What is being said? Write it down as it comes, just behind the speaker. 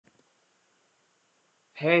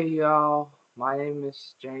Hey y'all, my name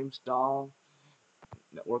is James Dahl.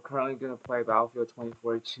 We're currently gonna play Battlefield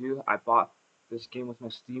 2042. I bought this game with my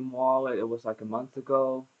Steam wallet. It was like a month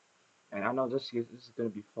ago, and I know this is gonna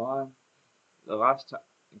be fun. The last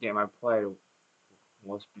game I played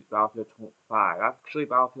was Battlefield 5. Actually,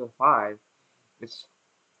 Battlefield 5. It's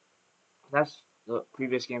that's the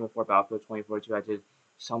previous game before Battlefield 2042.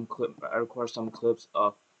 I recorded some clips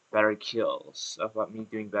of better kills, of me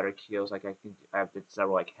doing better kills. Like I think I did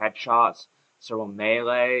several like headshots, several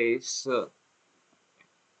melees,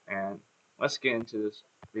 and let's get into this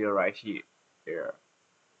video right here.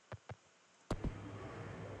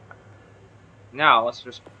 Now let's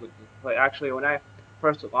just play. Actually, when I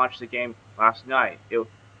first launched the game last night, it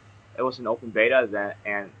was an open beta then,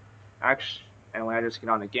 and when I just get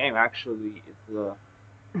on the game, actually the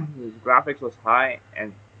graphics was high,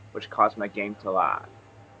 and which caused my game to lag.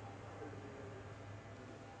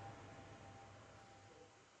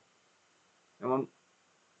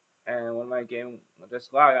 And when my game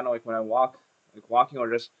just lag, I don't know, like when I walking or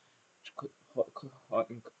just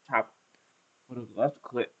tap with the left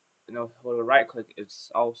click, with the right click,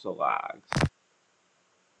 it's also lags.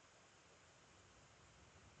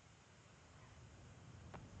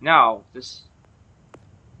 Now this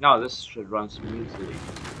should run smoothly.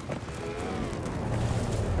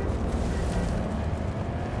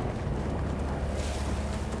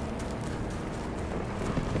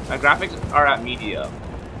 My graphics are at medium.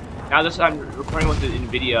 Now I'm recording with the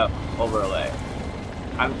NVIDIA overlay.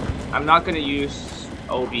 I'm not gonna use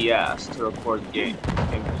OBS to record the game.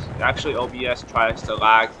 Actually, OBS tries to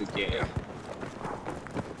lag the game.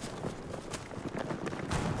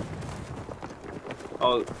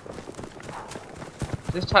 Oh,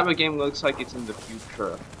 this type of game looks like it's in the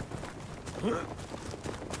future.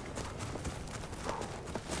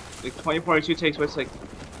 Like 2042 takes place like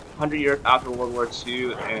 100 years after World War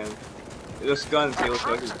II, and this guns look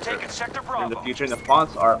like it's in the future, and the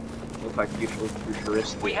fonts look like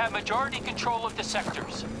futuristic. We have majority control of the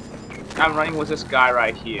sectors. I'm running with this guy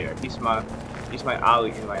right here. He's my ally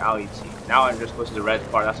in my ally team. Now I'm just supposed to the red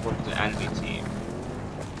part. That's supposed to the enemy team.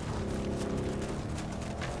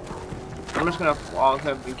 I'm just gonna follow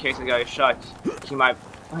him in case the guy is shot. He might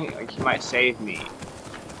save me.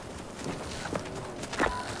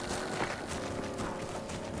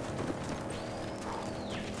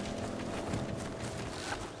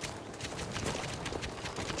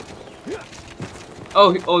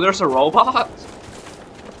 Oh, there's a robot?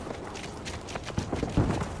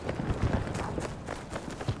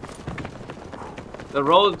 The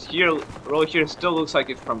road here still looks like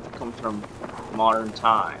it comes from modern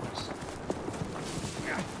times.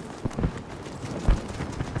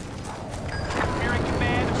 We're in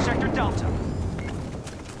command of Sector Delta.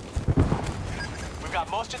 We've got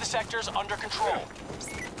most of the sectors under control.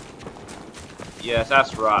 Yes,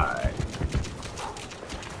 that's right.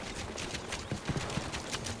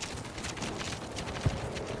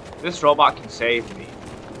 This robot can save me.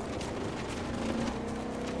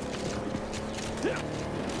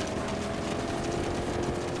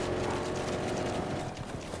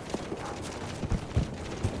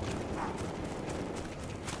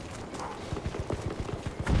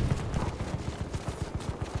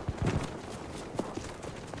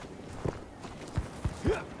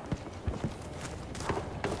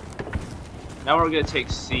 Now we're gonna take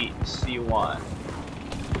C1.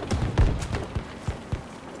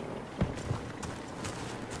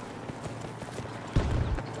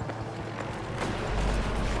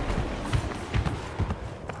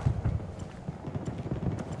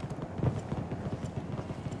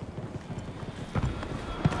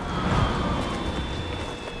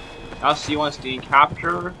 Now C1's being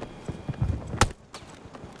captured.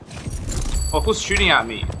 Oh, who's shooting at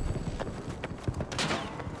me?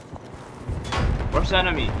 Where's the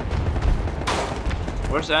enemy?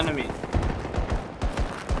 Where's the enemy?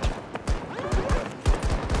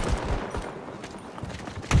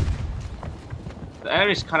 The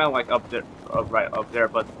enemy's kind of like up there, right up there,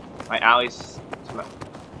 but my allies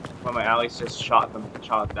just shot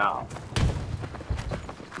it down.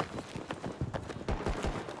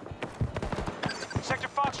 Sector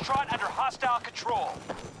Foxtrot under hostile control.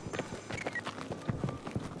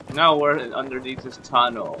 Now we're underneath this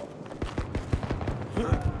tunnel.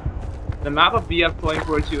 The map of BF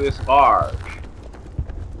 2042 is large.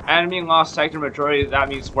 Enemy lost sector majority, that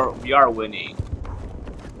means we are winning.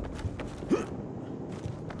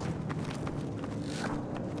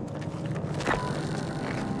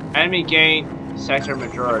 Enemy gain sector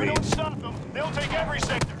majority. Don't stop them. They'll take every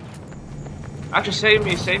sector.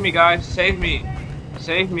 Actually, save me guys, save me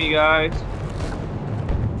guys.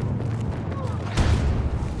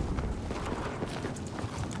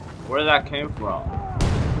 Where did that came from?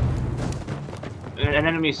 An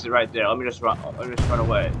enemy's right there. Let me just run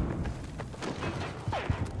away.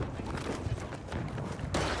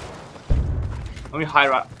 Let me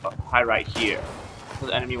hide right here, so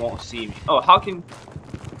the enemy won't see me. Oh, how can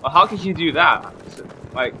he do that?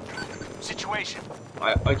 Like, Situation.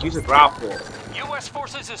 like use a grapple. U.S.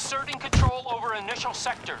 forces asserting control over initial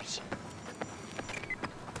sectors.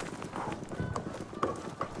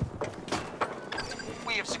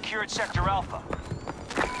 We have secured Sector Alpha.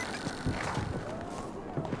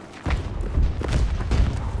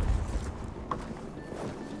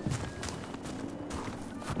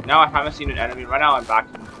 Now I haven't seen an enemy. Right now I'm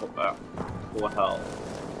back in full health.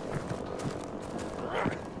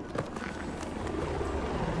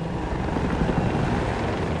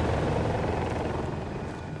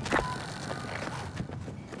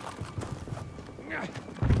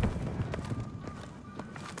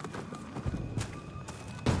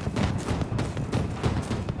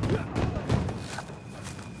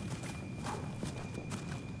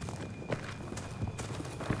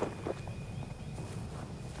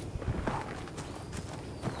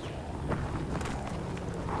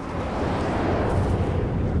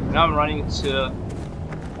 Now I'm running to,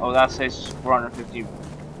 oh, that says 450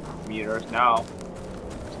 meters. Now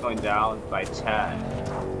it's going down by 10.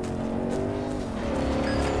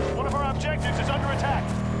 One of our objectives is under attack.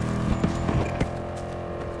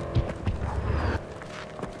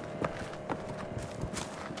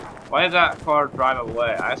 Why did that car drive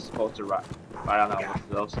away? I was supposed to ride on that with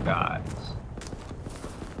those guys.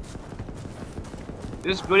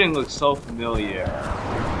 This building looks so familiar.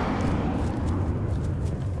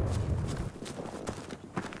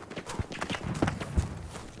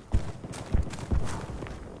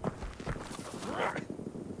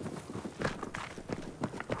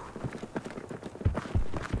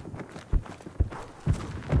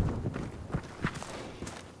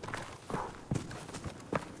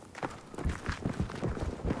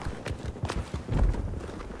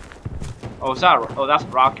 Oh, that's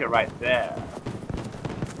rocket right there.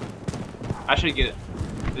 I should get it.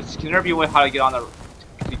 Can there be a way how to get on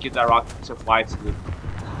to get that rocket to fly to the moon?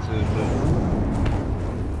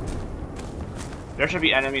 There should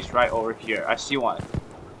be enemies right over here. I see one.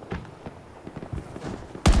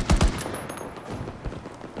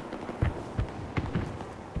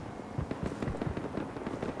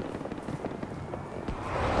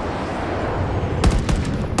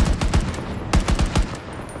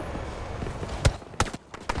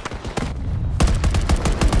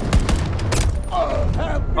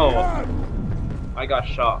 Oh, I got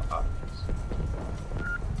shot.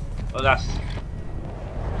 Oh, that's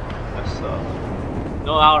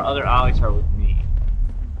no other allies are with me,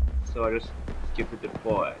 so I just skip the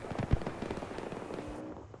deploy.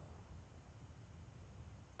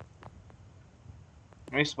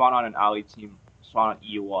 Let me spawn on an ally team. Spawn on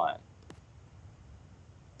E1.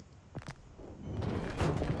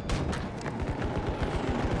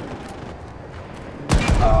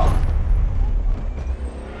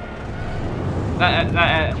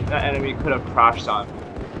 That enemy could have crashed on me.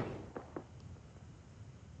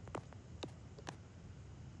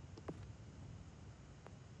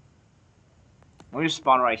 Let me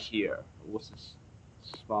spawn right here. Let's just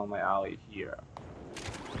spawn my ally here.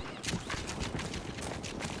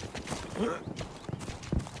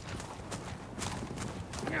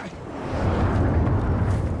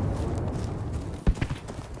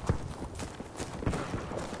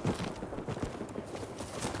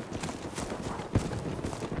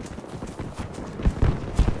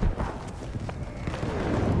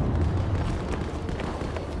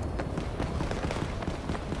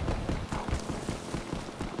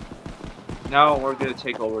 Now we're gonna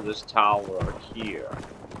take over this tower here.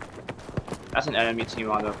 That's an enemy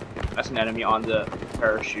team on the. That's an enemy on the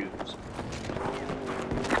parachutes.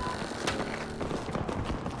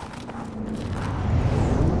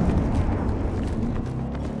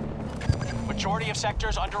 Majority of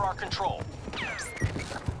sectors under our control.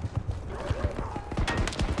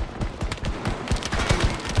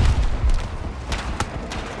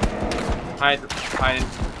 Hide.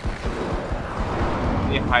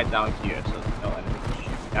 You hide down here so no enemy can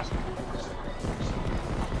shoot. That's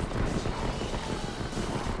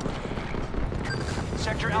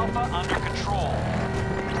Sector Alpha under control.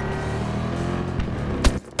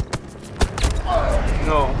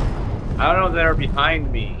 no. I don't know they're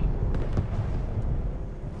behind me.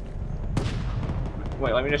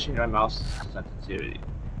 Wait, let me just change my mouse sensitivity.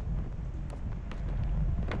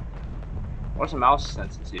 What's the mouse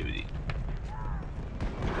sensitivity?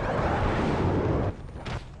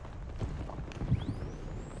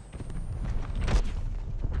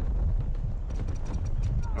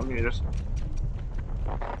 I'm gonna just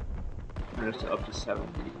up to 70.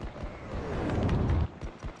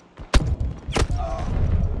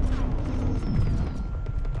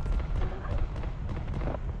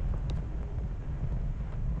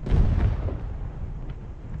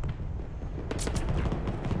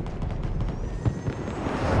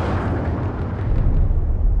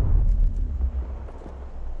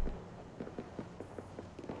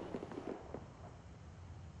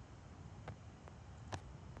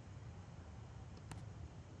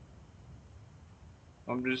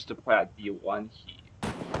 I'm just to play at D1 here.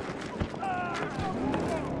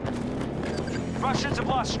 Russians have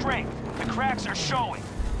lost strength. The cracks are showing.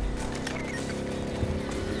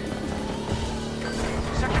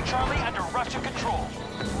 Sector Charlie under Russian control.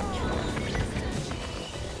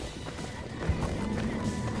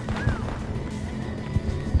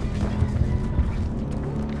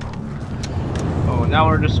 Oh, now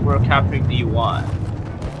we're capturing D1.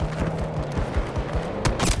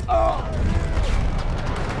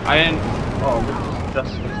 I didn't. Oh,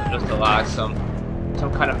 this is just a lag. Some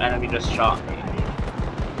kind of enemy just shot me.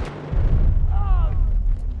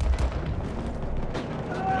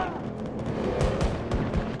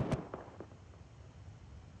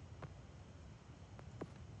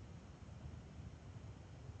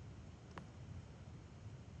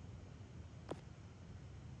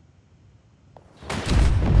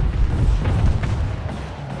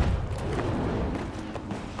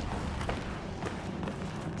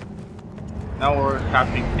 Now we're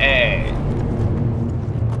capturing A.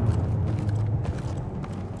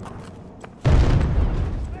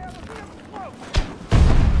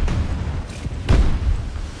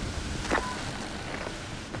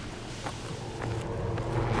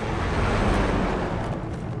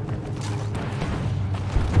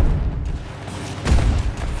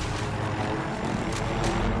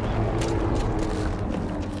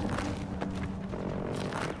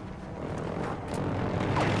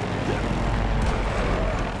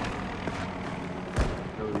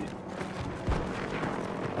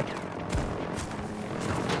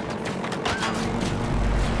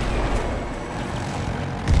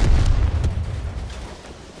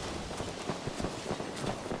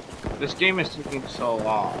 This game is taking so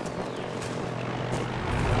long.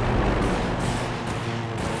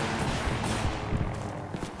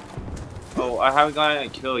 Oh, I haven't gotten a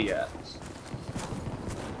kill yet.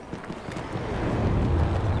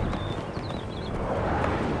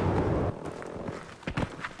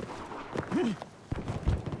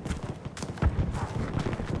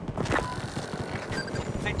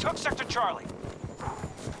 They took Sector Charlie.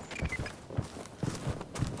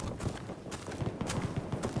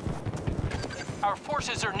 Our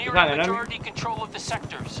forces are nearing majority control of the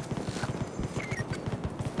sectors.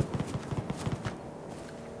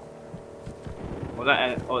 Well,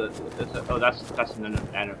 that's an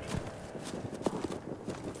enemy.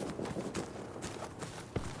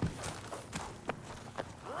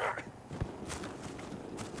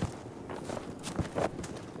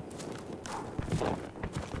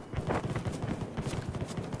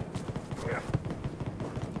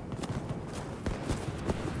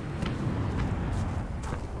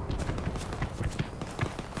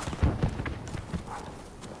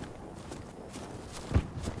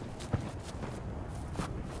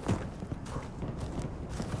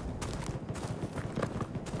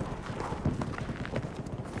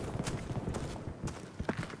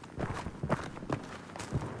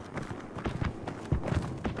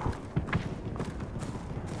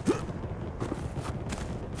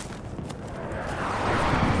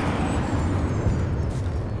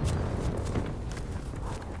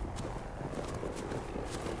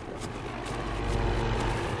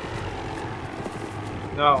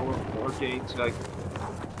 No, we're getting to like.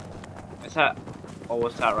 Is that? Oh,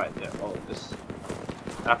 what's that right there? Oh, this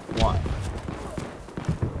F1.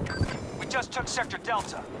 We just took Sector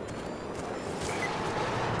Delta.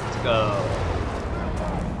 Let's go.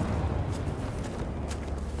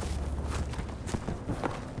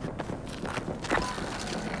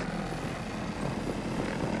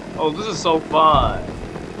 Oh, this is so fun.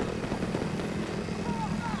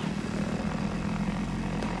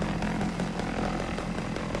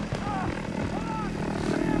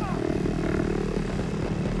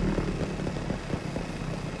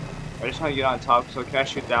 I just want to get on top, so can I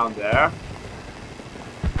shoot down there?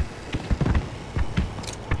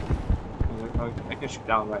 I can shoot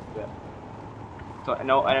down right there. So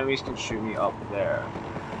no enemies can shoot me up there.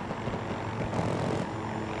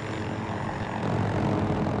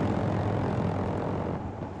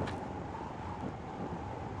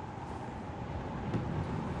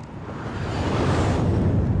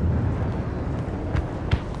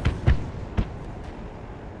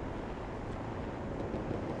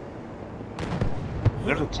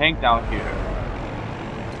 a tank down here.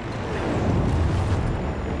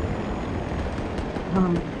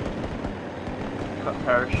 Cut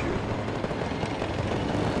parachute.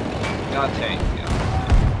 Not a tank, yeah.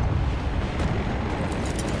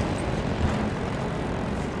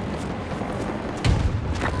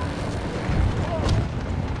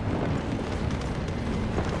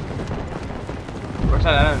 Where's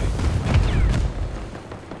that enemy?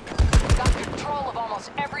 Got control of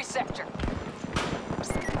almost every sector.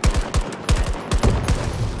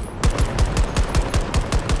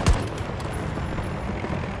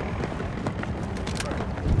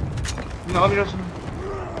 No, let me just...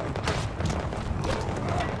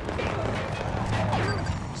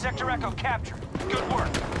 Sector Echo captured. Good work.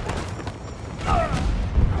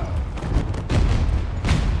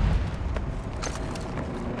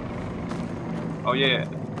 Oh yeah.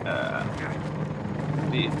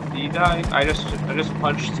 Did he die? I just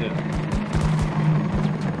punched him.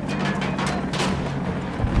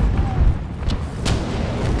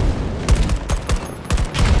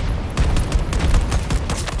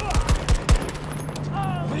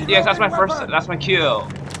 Yes, that's my first. That's my kill.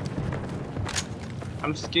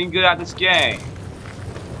 I'm just getting good at this game.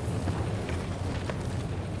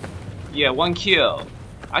 Yeah, 1 kill.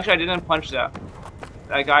 Actually, I didn't punch that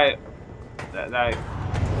guy. That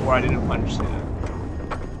or I didn't punch him.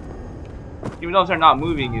 Even though they're not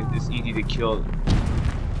moving, it's easy to kill them.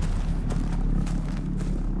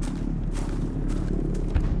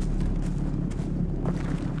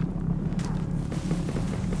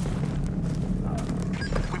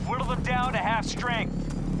 We've whittled them down to half strength.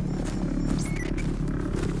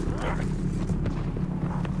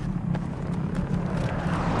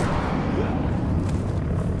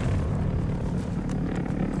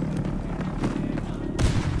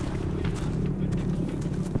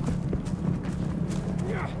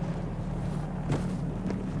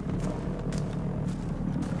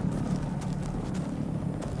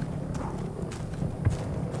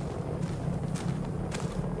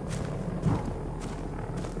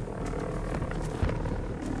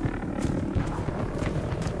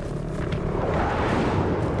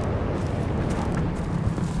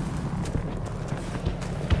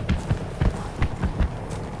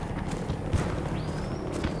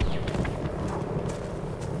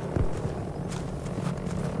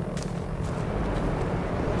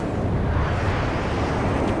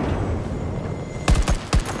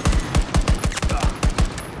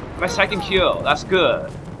 My second kill. That's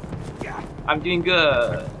good. I'm doing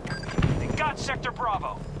good. They got Sector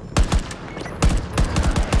Bravo.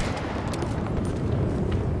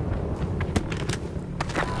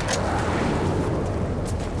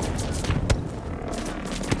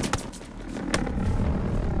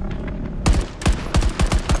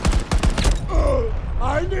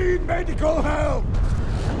 I need medical help!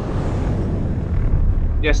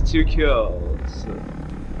 Yes, 2 kills.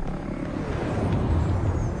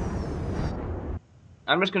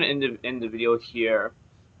 I'm just gonna end the video here.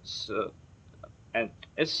 So, and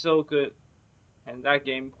it's so good, and that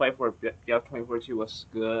gameplay for BF 2042 was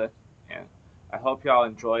good, and I hope y'all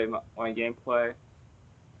enjoy my gameplay,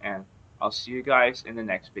 and I'll see you guys in the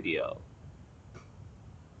next video.